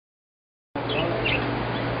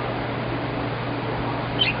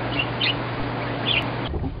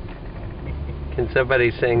Can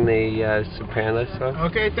somebody sing the Sopranos song?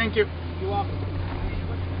 Okay, thank you. You're welcome.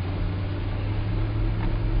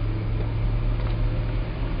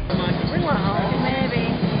 We want home, maybe.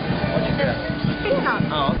 What you got? Peanuts.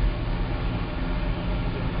 Oh.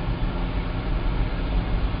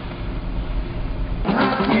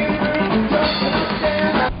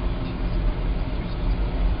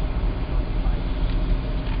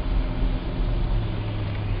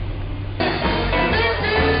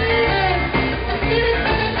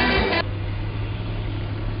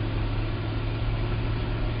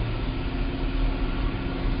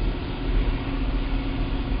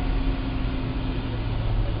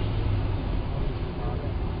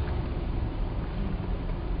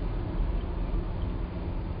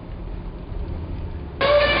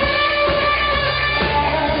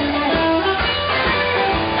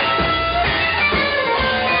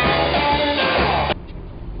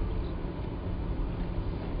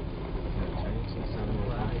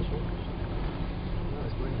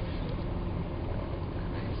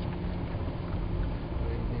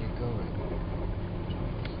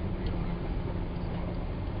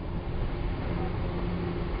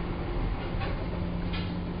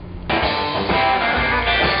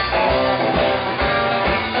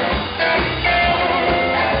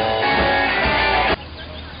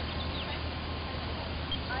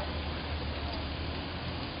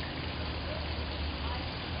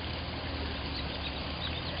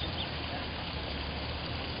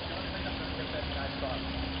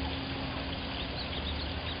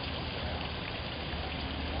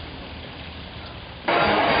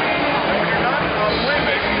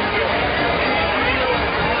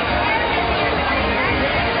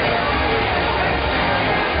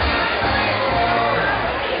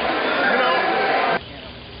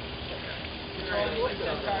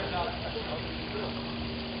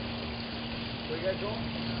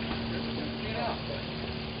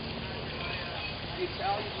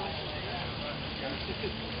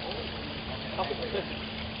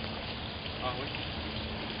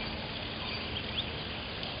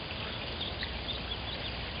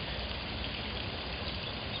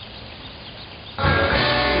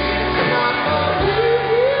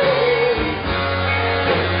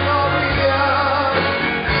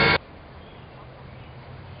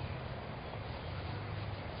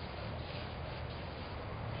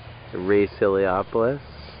 Reese Iliopolis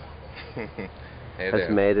Hey has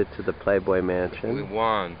made it to the Playboy mansion. We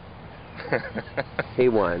won. He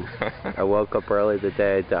won. I woke up early the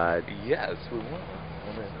day I died. Yes, we won.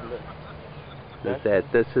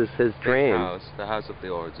 This is his dream. The house of the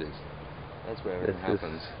orgies. That's where everything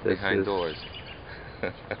happens. Behind doors.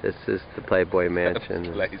 This is the Playboy mansion.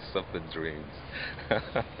 The place of the dreams.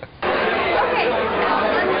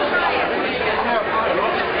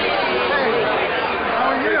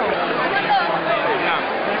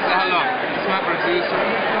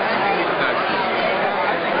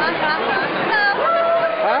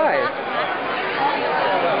 Hi.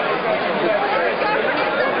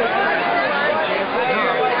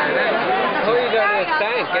 Who are you going to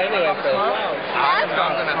thank anyway for this? I'm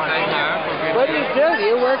going to thank you. What do? Do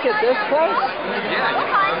you work at this place?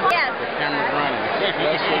 Yeah. Yes. The camera's running. The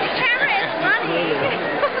camera is running.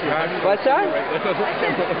 What's that? Oh,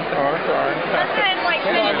 I'm sorry. Sometimes like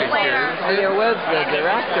minutes later. And you're with the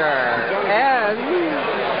director.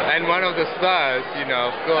 And one of the stars, you know,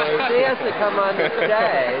 of course. She has to come on the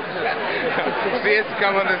stage. She has to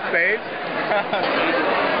come on the stage?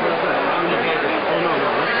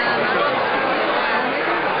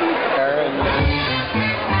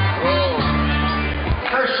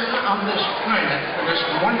 Person on this planet for this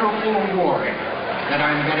wonderful award that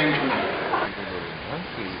I'm getting tonight.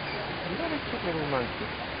 Monkey. You got a cute little monkey.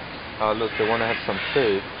 Oh, look, they want to have some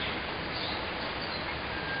food.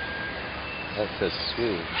 That's so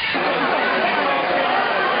sweet.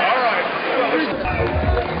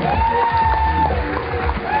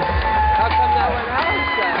 How come that one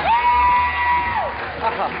else?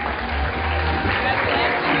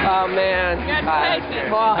 Oh man.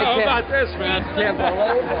 Well, I can't, about this, man? Can't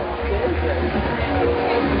believe it.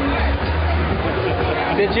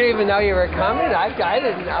 Did you even know you were coming? I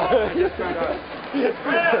didn't know.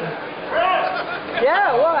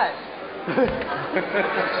 Yeah, what?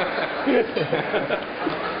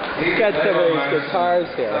 He's got some of these guitars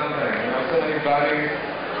here.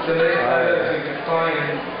 So they to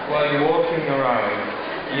find while you're walking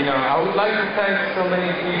around. You know, I would like to thank so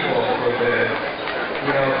many people for this,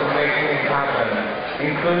 you know, for making it happen,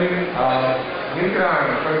 including you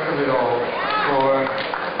guys, first of it all, for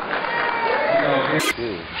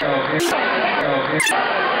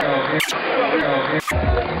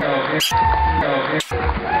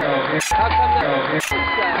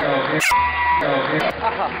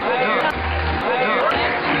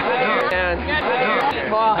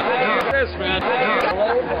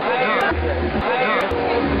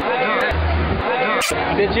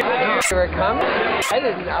Did you ever come? I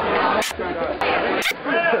didn't know.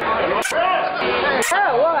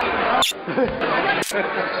 Oh, what?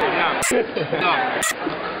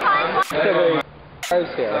 Cars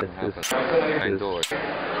here. This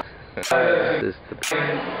is the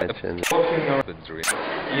pension. The dream.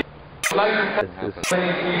 This is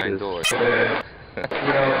indoors.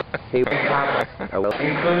 He will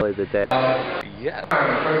play the dead. Yes.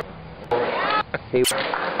 He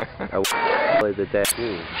will play the dead.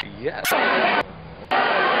 Yes.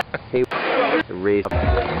 He race.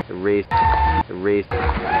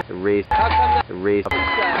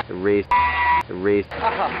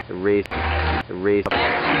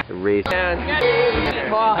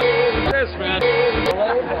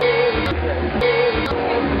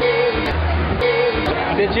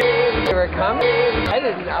 Did you ever come? I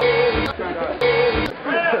didn't know.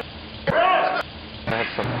 That's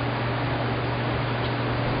some.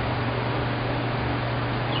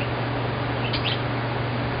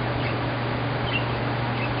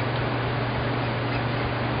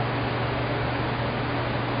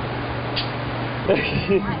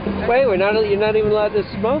 Wait, you're not even allowed to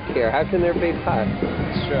smoke here. How can there be pot?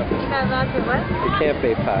 It's true. You're not allowed to what? There can't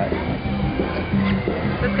be pot.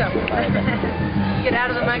 Let's go. Get out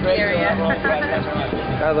of the monkey area.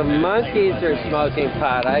 Now the monkeys are smoking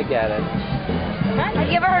pot. I get it. Have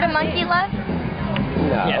you ever heard of monkey love?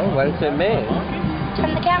 No. Yeah. What does it mean?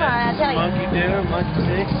 Turn the camera on, I'll tell you. Monkey do,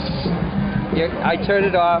 monkey see. I turn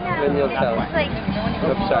it off and you'll tell. It's like,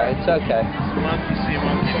 I'm sorry. It's okay. Monkey see,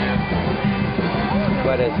 monkey do.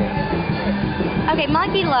 What is it? okay,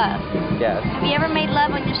 monkey love. Yes. Have you ever made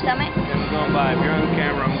love on your stomach? I'm going by. If you're on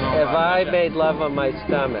camera, I'm going If by. I made love on my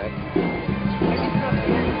stomach.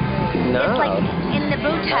 No. It's like in the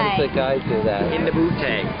How does the bootay. guy do that? In the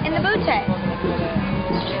bootay. In the bootay.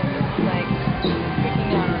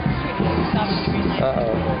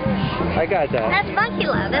 Uh-oh. I got that. That's monkey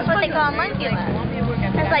love. That's what they call monkey love.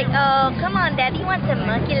 It's like, oh, come on, Daddy, you want some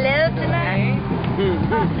monkey love tonight?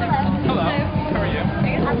 Hello. How are you?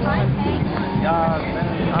 I'm fine, thanks.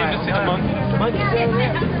 Came to see the monkey. Monkey's down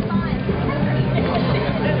there.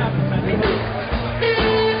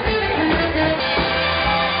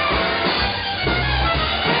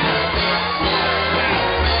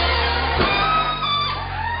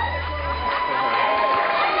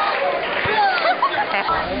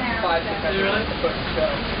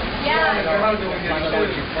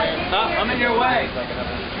 I'm in your way.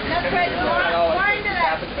 That's right. More into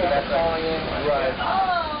that. Right.